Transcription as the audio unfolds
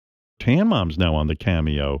Tan Mom's now on the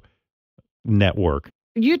Cameo network.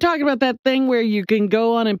 You're talking about that thing where you can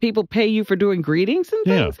go on and people pay you for doing greetings and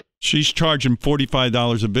things? Yeah. She's charging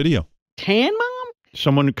 $45 a video. Tan Mom?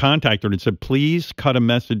 Someone contacted her and said, please cut a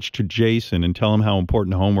message to Jason and tell him how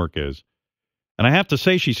important homework is. And I have to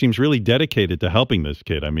say, she seems really dedicated to helping this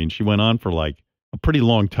kid. I mean, she went on for like a pretty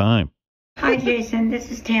long time. Hi, Jason.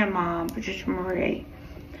 This is Tan Mom, Patricia Marie.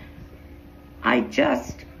 I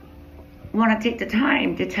just want to take the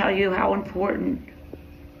time to tell you how important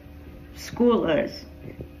school is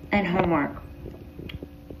and homework.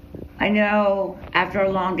 I know after a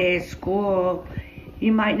long day of school,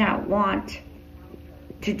 you might not want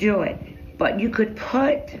to do it, but you could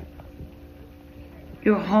put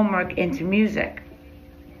your homework into music.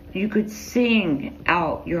 You could sing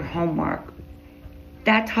out your homework.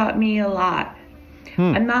 That taught me a lot.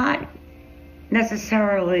 I'm not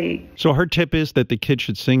necessarily... So her tip is that the kid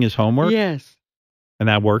should sing his homework? Yes. And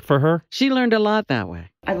that worked for her? She learned a lot that way.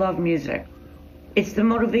 I love music. It's the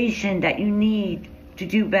motivation that you need to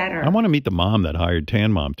do better. I want to meet the mom that hired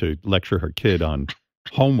Tan Mom to lecture her kid on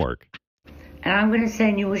homework. And I'm going to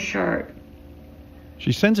send you a shirt.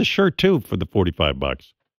 She sends a shirt, too, for the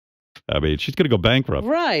 $45. I mean, she's going to go bankrupt.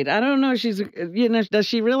 Right. I don't know. She's, does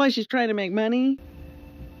she realize she's trying to make money?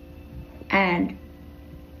 And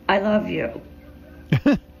I love you.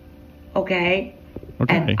 Okay?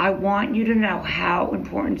 And I want you to know how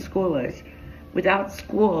important school is. Without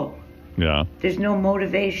school, there's no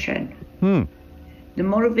motivation. The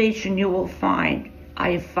motivation you will find,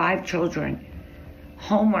 I have 5 children.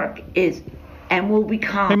 Homework is and will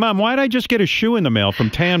become... Hey, Mom, why did I just get a shoe in the mail from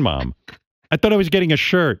Tan Mom? I thought I was getting a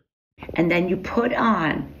shirt. And then you put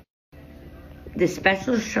on this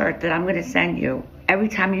special shirt that I'm going to send you every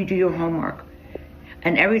time you do your homework.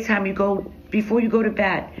 And every time you go, before you go to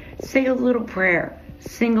bed, say a little prayer,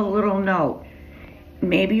 sing a little note.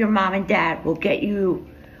 Maybe your mom and dad will get you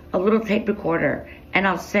a little tape recorder, and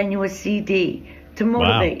I'll send you a CD to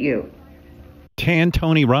motivate you. Tan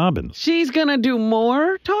Tony Robbins. She's going to do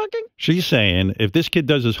more talking? She's saying if this kid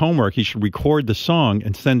does his homework, he should record the song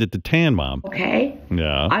and send it to Tan Mom. Okay?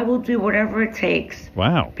 Yeah. I will do whatever it takes.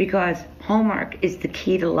 Wow. Because homework is the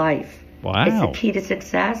key to life. Wow. It's the key to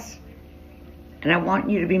success. And I want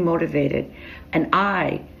you to be motivated. And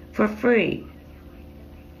I, for free,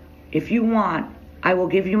 if you want, I will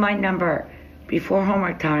give you my number before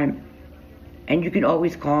homework time. And you can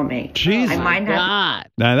always call me. Jesus. Oh, my God.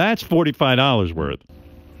 Now that's $45 worth.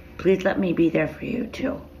 Please let me be there for you,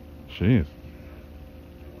 too. Jeez.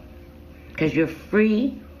 Because you're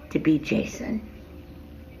free to be Jason.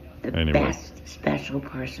 The best special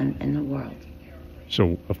person in the world.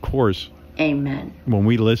 So, of course... Amen. When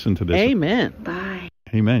we listen to this... Amen. Bye.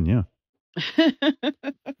 Amen, yeah.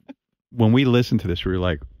 When we listen to this, we were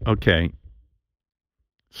like, okay,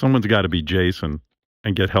 someone's got to be Jason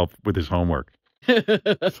and get help with his homework.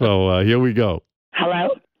 So here we go.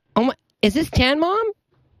 Hello? Oh my, is this Tan Mom?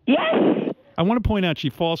 Yes. I want to point out she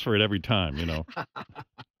falls for it every time, you know.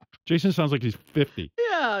 Jason sounds like he's 50.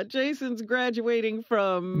 Yeah, Jason's graduating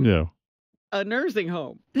from a nursing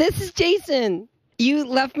home. This is Jason. You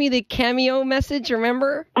left me the Cameo message,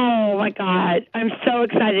 remember? Oh, my God. I'm so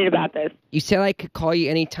excited about this. You said I could call you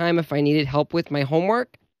anytime if I needed help with my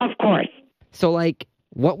homework? Of course. So,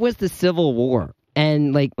 what was the Civil War?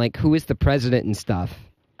 And, who was the president and stuff?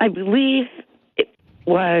 I believe it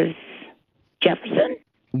was Jefferson.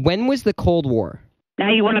 When was the Cold War?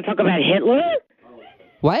 Now you want to talk about Hitler?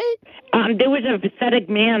 What? There was a pathetic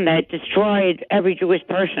man that destroyed every Jewish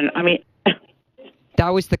person. I mean... That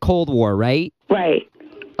was the Cold War, right? Right.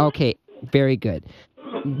 Okay, very good.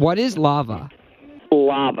 What is lava?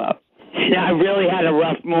 Lava. I really had a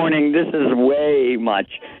rough morning. This is way much.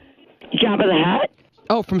 Jabba the Hutt?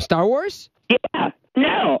 Oh, from Star Wars? Yeah.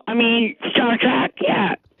 No, I mean, Star Trek,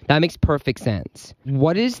 yeah. That makes perfect sense.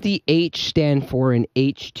 What does the H stand for in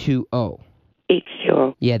H2O?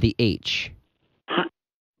 H2O? Yeah, the H.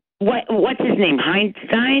 What's his name,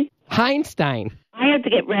 Heinstein? Heinstein. I have to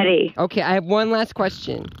get ready. Okay, I have one last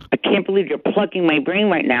question. I can't believe you're plugging my brain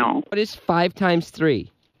right now. What is 5 times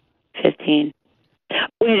 3? 15.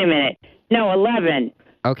 Wait a minute. No, 11.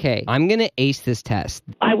 Okay, I'm going to ace this test.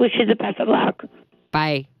 I wish you the best of luck.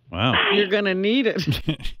 Bye. Wow. You're going to need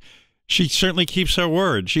it. She certainly keeps her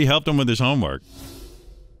word. She helped him with his homework.